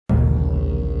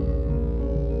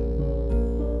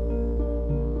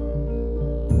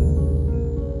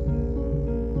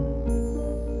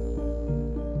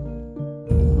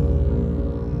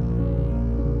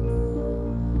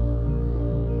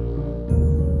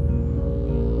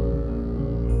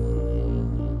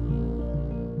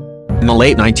In the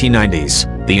late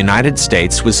 1990s, the United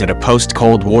States was at a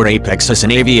post-Cold War apex as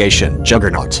an aviation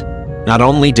juggernaut. Not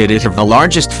only did it have the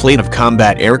largest fleet of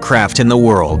combat aircraft in the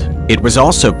world, it was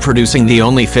also producing the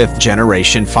only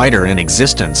fifth-generation fighter in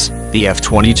existence, the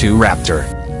F-22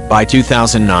 Raptor. By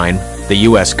 2009, the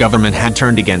US government had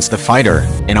turned against the fighter,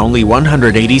 and only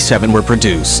 187 were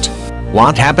produced.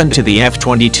 What happened to the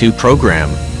F-22 program,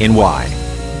 and why?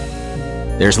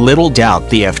 There's little doubt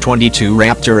the F-22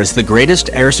 Raptor is the greatest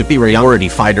air superiority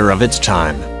fighter of its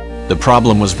time. The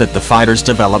problem was that the fighter's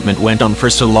development went on for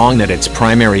so long that its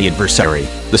primary adversary,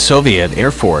 the Soviet Air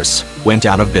Force, went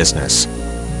out of business.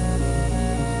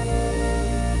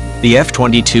 The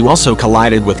F-22 also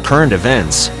collided with current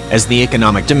events, as the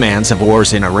economic demands of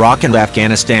wars in Iraq and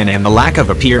Afghanistan and the lack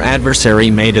of a peer adversary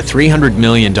made a $300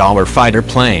 million fighter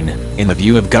plane, in the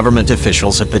view of government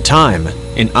officials at the time,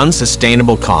 an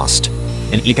unsustainable cost.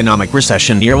 An economic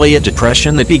recession, nearly a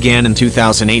depression that began in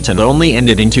 2008 and only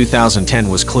ended in 2010,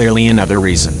 was clearly another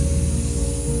reason.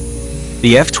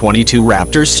 The F-22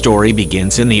 Raptor's story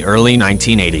begins in the early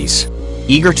 1980s.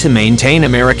 Eager to maintain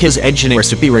America's edge in air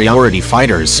superiority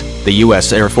fighters, the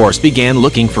U.S. Air Force began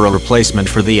looking for a replacement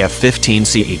for the F-15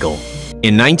 Sea Eagle.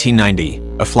 In 1990,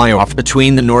 a fly-off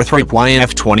between the Northrop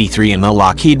YF-23 and the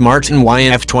Lockheed Martin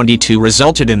YF-22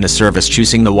 resulted in the service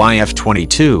choosing the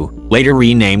YF-22, later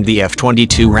renamed the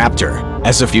F-22 Raptor,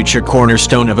 as a future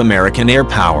cornerstone of American air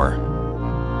power.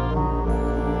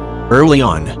 Early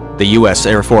on, the U.S.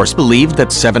 Air Force believed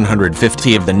that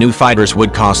 750 of the new fighters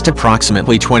would cost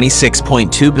approximately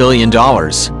 $26.2 billion,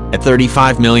 at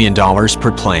 $35 million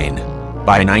per plane.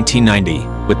 By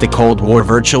 1990, with the Cold War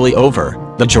virtually over,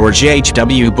 the George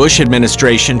H.W. Bush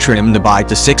administration trimmed the buy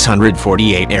to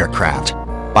 648 aircraft.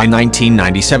 By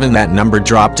 1997 that number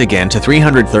dropped again to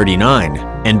 339,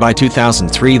 and by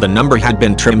 2003 the number had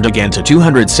been trimmed again to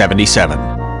 277.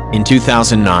 In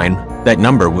 2009, that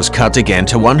number was cut again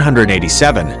to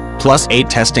 187, plus 8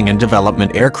 testing and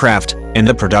development aircraft, and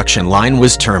the production line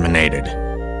was terminated.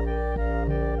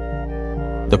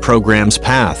 The program's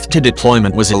path to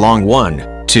deployment was a long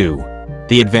one, too.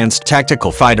 The Advanced Tactical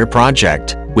Fighter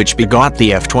Project, which begot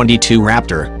the F-22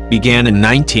 Raptor, began in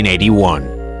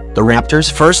 1981. The Raptor's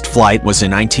first flight was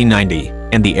in 1990,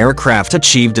 and the aircraft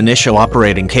achieved initial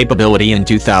operating capability in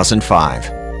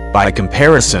 2005. By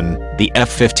comparison, the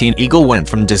F-15 Eagle went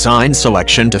from design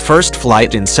selection to first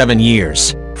flight in 7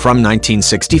 years, from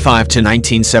 1965 to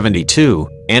 1972,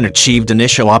 and achieved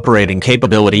initial operating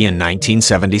capability in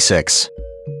 1976.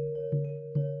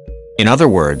 In other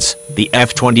words, the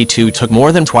F-22 took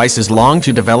more than twice as long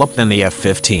to develop than the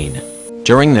F-15.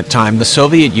 During that time, the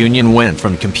Soviet Union went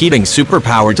from competing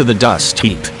superpower to the dust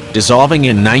heap, dissolving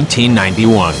in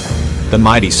 1991. The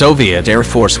mighty Soviet Air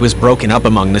Force was broken up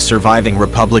among the surviving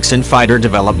republics, and fighter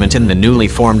development in the newly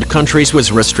formed countries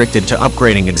was restricted to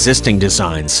upgrading existing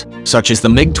designs, such as the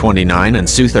MiG-29 and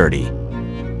Su-30.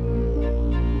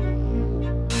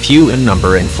 Few in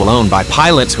number and flown by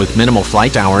pilots with minimal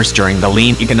flight hours during the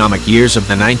lean economic years of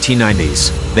the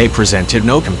 1990s, they presented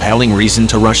no compelling reason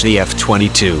to rush the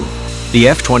F-22. The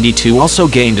F-22 also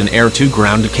gained an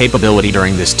air-to-ground capability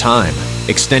during this time,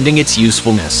 extending its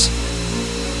usefulness.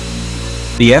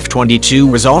 The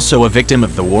F-22 was also a victim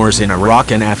of the wars in Iraq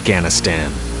and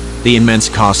Afghanistan. The immense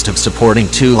cost of supporting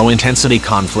two low-intensity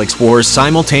conflicts wars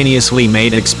simultaneously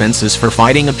made expenses for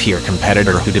fighting a peer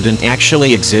competitor who didn't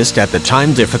actually exist at the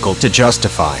time difficult to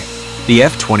justify. The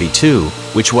F-22,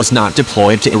 which was not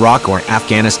deployed to Iraq or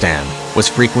Afghanistan, was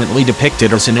frequently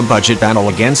depicted as in a budget battle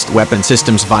against weapon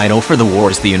systems vital for the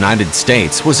wars the United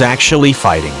States was actually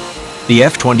fighting. The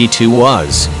F-22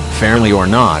 was, fairly or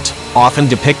not, often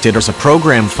depicted as a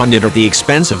program funded at the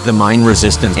expense of the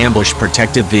mine-resistant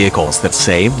ambush-protected vehicles that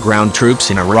saved ground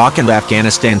troops in Iraq and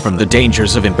Afghanistan from the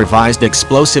dangers of improvised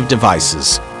explosive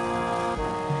devices.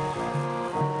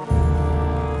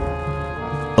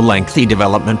 A lengthy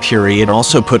development period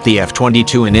also put the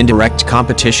F-22 in indirect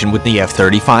competition with the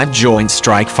F-35 Joint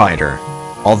Strike Fighter.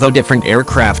 Although different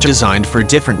aircraft designed for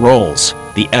different roles,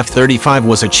 the F-35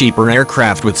 was a cheaper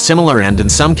aircraft with similar and in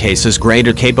some cases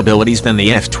greater capabilities than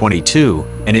the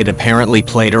F-22, and it apparently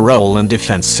played a role in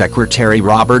Defense Secretary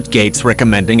Robert Gates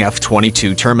recommending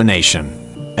F-22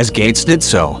 termination. As Gates did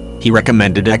so, he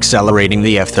recommended accelerating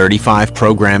the F-35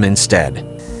 program instead.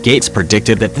 Gates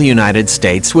predicted that the United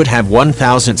States would have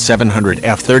 1,700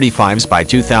 F-35s by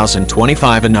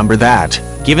 2025, a number that,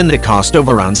 given the cost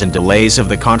overruns and delays of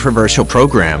the controversial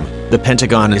program, the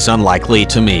Pentagon is unlikely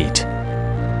to meet.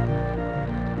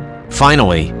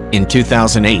 Finally, in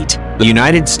 2008, the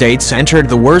United States entered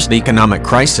the worst economic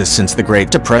crisis since the Great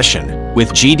Depression,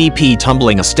 with GDP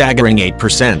tumbling a staggering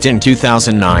 8% in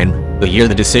 2009, the year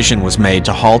the decision was made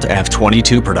to halt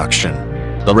F-22 production.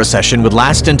 The recession would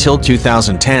last until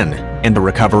 2010, and the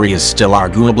recovery is still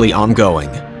arguably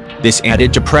ongoing. This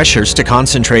added to pressures to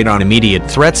concentrate on immediate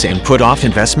threats and put off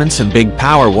investments in big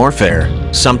power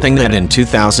warfare, something that in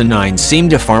 2009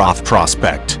 seemed a far-off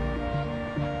prospect.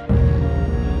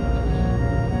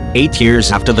 8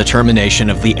 years after the termination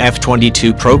of the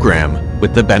F-22 program,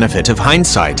 with the benefit of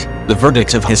hindsight, the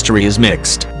verdict of history is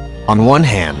mixed. On one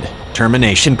hand,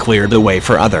 termination cleared the way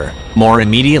for other, more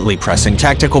immediately pressing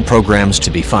tactical programs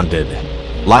to be funded.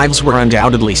 Lives were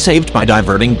undoubtedly saved by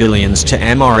diverting billions to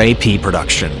MRAP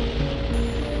production.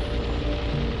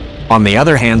 On the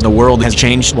other hand, the world has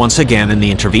changed once again in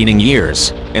the intervening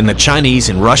years, and the Chinese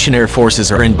and Russian air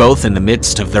forces are both in the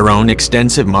midst of their own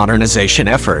extensive modernization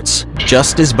efforts,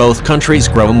 just as both countries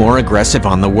grow more aggressive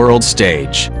on the world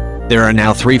stage. There are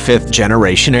now 3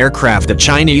 fifth-generation aircraft, the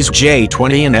Chinese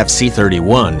J-20 and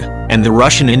FC-31, and the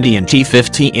Russian-Indian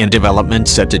T-50 in development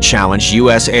set to challenge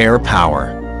U.S. air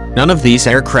power. None of these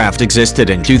aircraft existed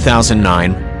in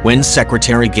 2009, when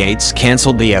Secretary Gates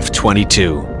canceled the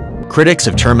F-22. Critics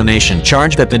of termination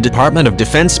charge that the Department of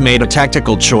Defense made a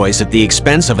tactical choice at the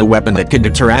expense of a weapon that could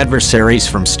deter adversaries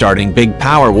from starting big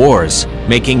power wars,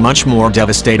 making much more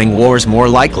devastating wars more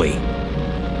likely.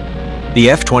 The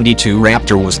F-22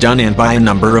 Raptor was done in by a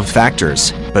number of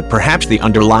factors, but perhaps the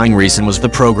underlying reason was the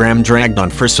program dragged on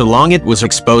for so long it was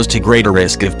exposed to greater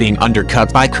risk of being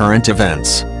undercut by current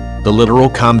events. The littoral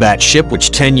combat ship,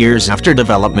 which 10 years after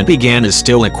development began is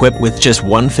still equipped with just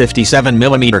one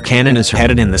 57mm cannon, is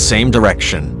headed in the same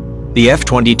direction. The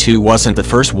F-22 wasn't the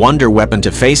first wonder weapon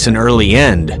to face an early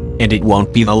end, and it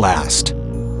won't be the last.